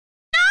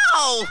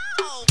Ow!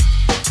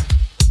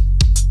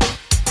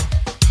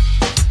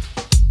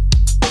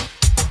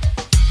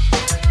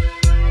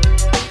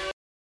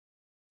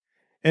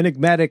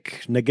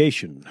 Enigmatic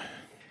Negation.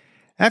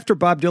 After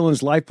Bob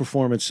Dylan's live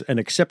performance and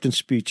acceptance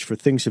speech for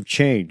Things Have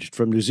Changed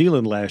from New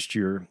Zealand last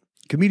year,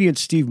 comedian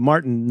Steve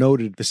Martin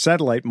noted the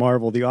satellite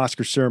marvel the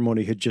Oscar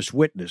ceremony had just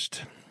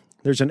witnessed.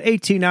 There's an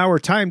 18-hour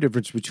time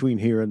difference between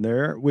here and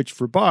there, which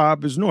for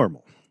Bob is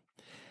normal.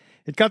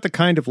 It got the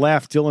kind of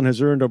laugh Dylan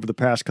has earned over the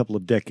past couple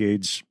of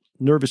decades,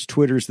 nervous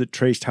twitters that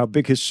traced how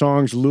big his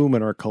songs loom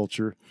in our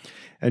culture,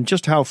 and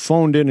just how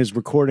phoned in his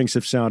recordings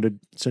have sounded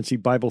since he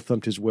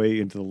Bible-thumped his way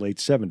into the late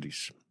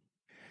 70s.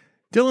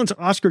 Dylan's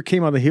Oscar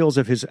came on the heels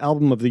of his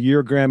Album of the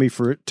Year Grammy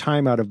for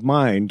Time Out of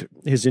Mind,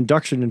 his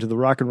induction into the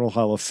Rock and Roll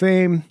Hall of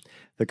Fame,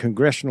 the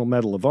Congressional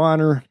Medal of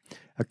Honor,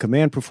 a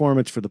command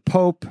performance for the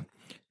Pope,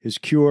 his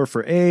cure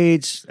for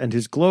AIDS, and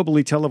his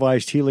globally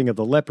televised healing of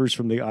the lepers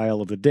from the Isle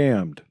of the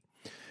Damned.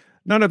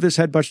 None of this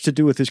had much to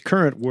do with his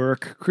current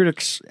work.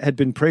 Critics had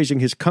been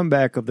praising his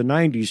comeback of the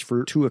 90s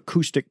for two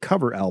acoustic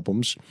cover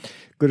albums,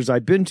 Good As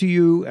I've Been to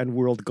You and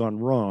World Gone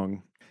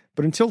Wrong.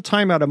 But until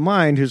Time Out of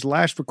Mind, his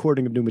last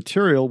recording of new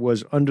material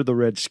was Under the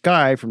Red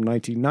Sky from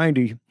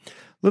 1990,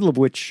 little of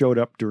which showed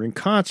up during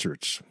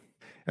concerts.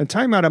 And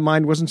Time Out of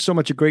Mind wasn't so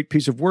much a great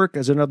piece of work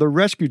as another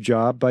rescue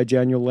job by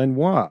Daniel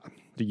Lanois,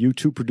 the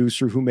U2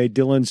 producer who made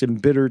Dylan's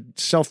embittered,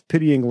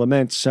 self-pitying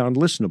laments sound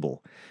listenable,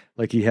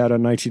 like he had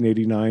on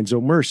 1989's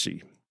Oh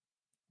Mercy.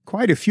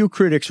 Quite a few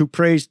critics who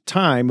praised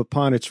Time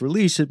upon its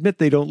release admit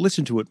they don't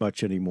listen to it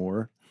much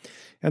anymore.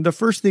 And the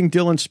first thing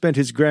Dylan spent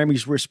his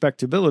Grammy's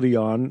respectability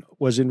on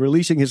was in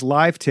releasing his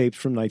live tapes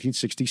from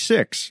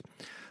 1966,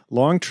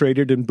 long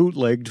traded and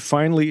bootlegged,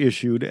 finally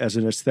issued as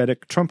an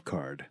aesthetic trump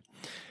card.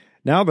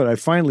 Now that I've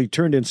finally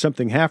turned in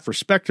something half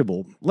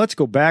respectable, let's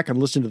go back and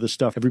listen to the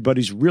stuff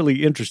everybody's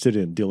really interested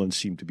in, Dylan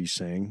seemed to be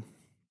saying.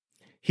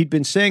 He'd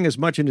been saying as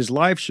much in his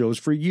live shows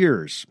for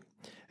years.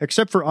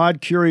 Except for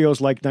odd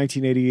curios like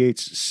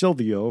 1988's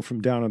Silvio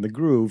from Down on the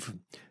Groove,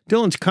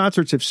 Dylan's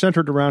concerts have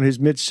centered around his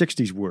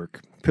mid-60s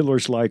work.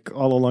 Pillars like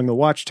All Along the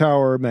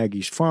Watchtower,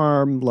 Maggie's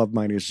Farm, Love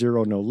Minus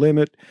Zero, No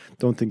Limit,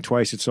 Don't Think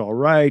Twice, It's All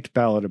Right,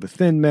 Ballad of a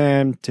Thin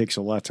Man, Takes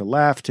a Lot to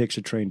Laugh, Takes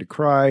a Train to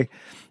Cry,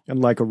 and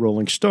Like a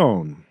Rolling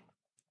Stone.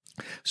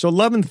 So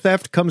Love and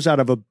Theft comes out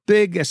of a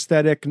big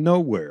aesthetic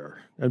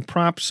nowhere and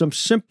prompts some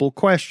simple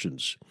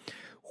questions.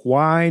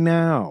 Why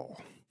now?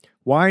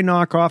 Why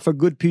knock off a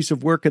good piece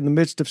of work in the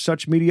midst of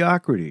such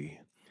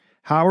mediocrity?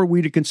 How are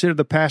we to consider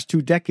the past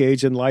 2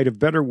 decades in light of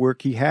better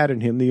work he had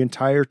in him the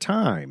entire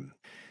time?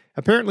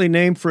 Apparently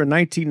named for a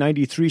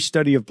 1993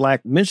 study of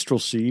black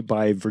minstrelsy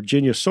by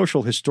Virginia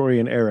social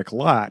historian Eric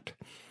Lott,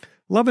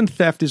 Love and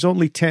Theft is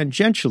only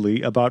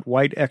tangentially about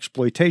white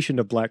exploitation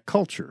of black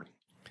culture.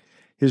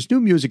 His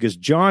new music is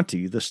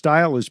jaunty, the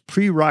style is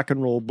pre-rock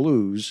and roll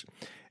blues,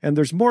 and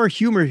there's more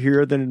humor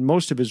here than in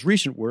most of his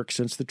recent work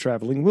since the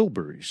Traveling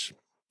Wilburys.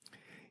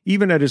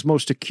 Even at his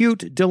most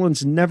acute,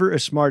 Dylan's never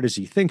as smart as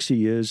he thinks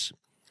he is.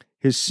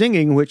 His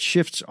singing, which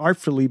shifts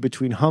artfully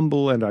between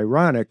humble and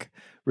ironic,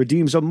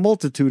 redeems a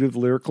multitude of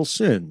lyrical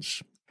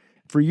sins.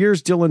 For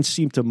years, Dylan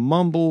seemed to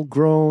mumble,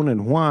 groan,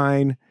 and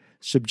whine,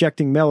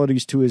 subjecting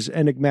melodies to his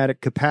enigmatic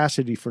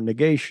capacity for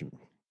negation.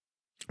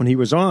 When he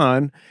was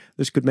on,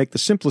 this could make the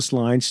simplest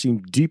lines seem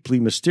deeply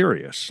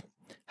mysterious.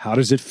 How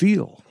does it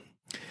feel?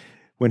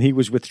 When he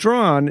was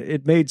withdrawn,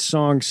 it made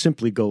songs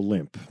simply go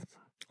limp.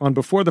 On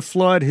Before the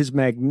Flood, his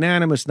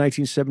magnanimous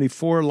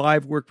 1974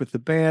 live work with the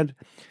band,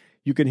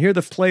 you can hear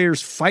the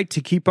players fight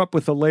to keep up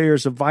with the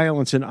layers of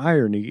violence and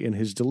irony in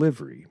his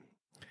delivery.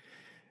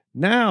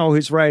 Now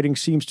his writing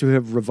seems to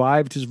have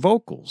revived his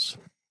vocals.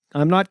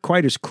 I'm not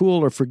quite as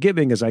cool or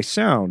forgiving as I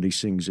sound, he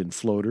sings in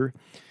Floater,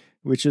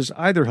 which is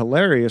either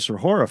hilarious or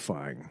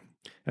horrifying,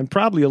 and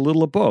probably a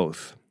little of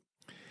both.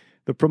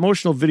 The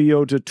promotional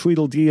video to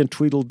Tweedledee and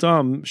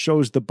Tweedledum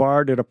shows the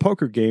bard at a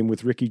poker game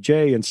with Ricky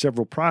Jay and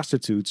several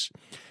prostitutes,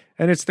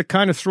 and it's the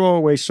kind of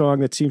throwaway song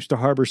that seems to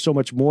harbor so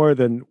much more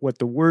than what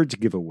the words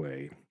give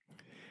away.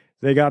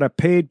 They got a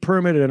paid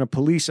permit and a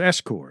police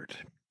escort.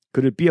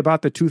 Could it be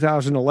about the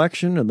 2000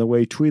 election and the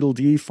way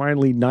Tweedledee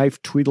finally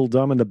knifed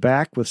Tweedledum in the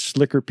back with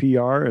slicker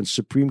PR and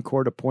Supreme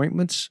Court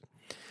appointments?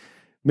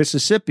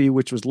 Mississippi,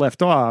 which was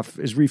left off,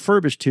 is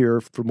refurbished here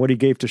from what he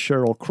gave to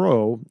Sheryl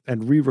Crow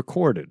and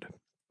re-recorded.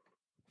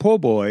 Po'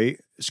 Boy,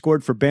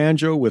 scored for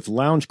banjo with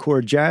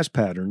loungecore jazz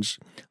patterns,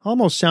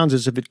 almost sounds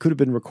as if it could have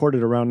been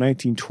recorded around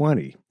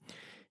 1920.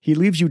 He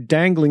leaves you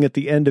dangling at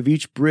the end of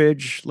each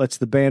bridge, lets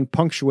the band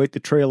punctuate the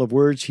trail of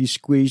words he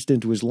squeezed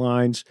into his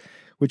lines,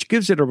 which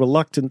gives it a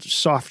reluctant,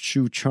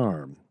 soft-shoe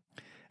charm.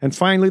 And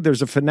finally,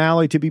 there's a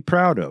finale to be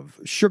proud of,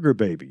 Sugar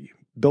Baby,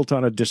 built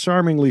on a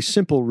disarmingly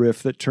simple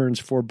riff that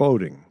turns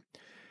foreboding.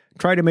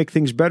 Try to make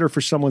things better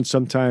for someone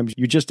sometimes,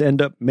 you just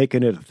end up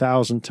making it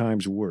 1,000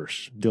 times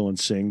worse, Dylan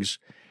sings,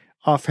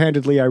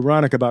 offhandedly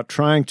ironic about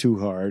trying too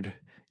hard.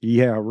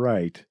 Yeah,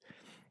 right.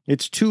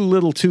 It's too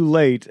little too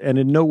late, and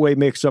in no way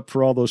makes up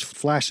for all those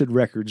flaccid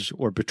records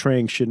or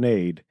betraying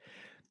Sinead.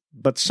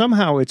 But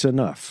somehow it's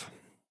enough.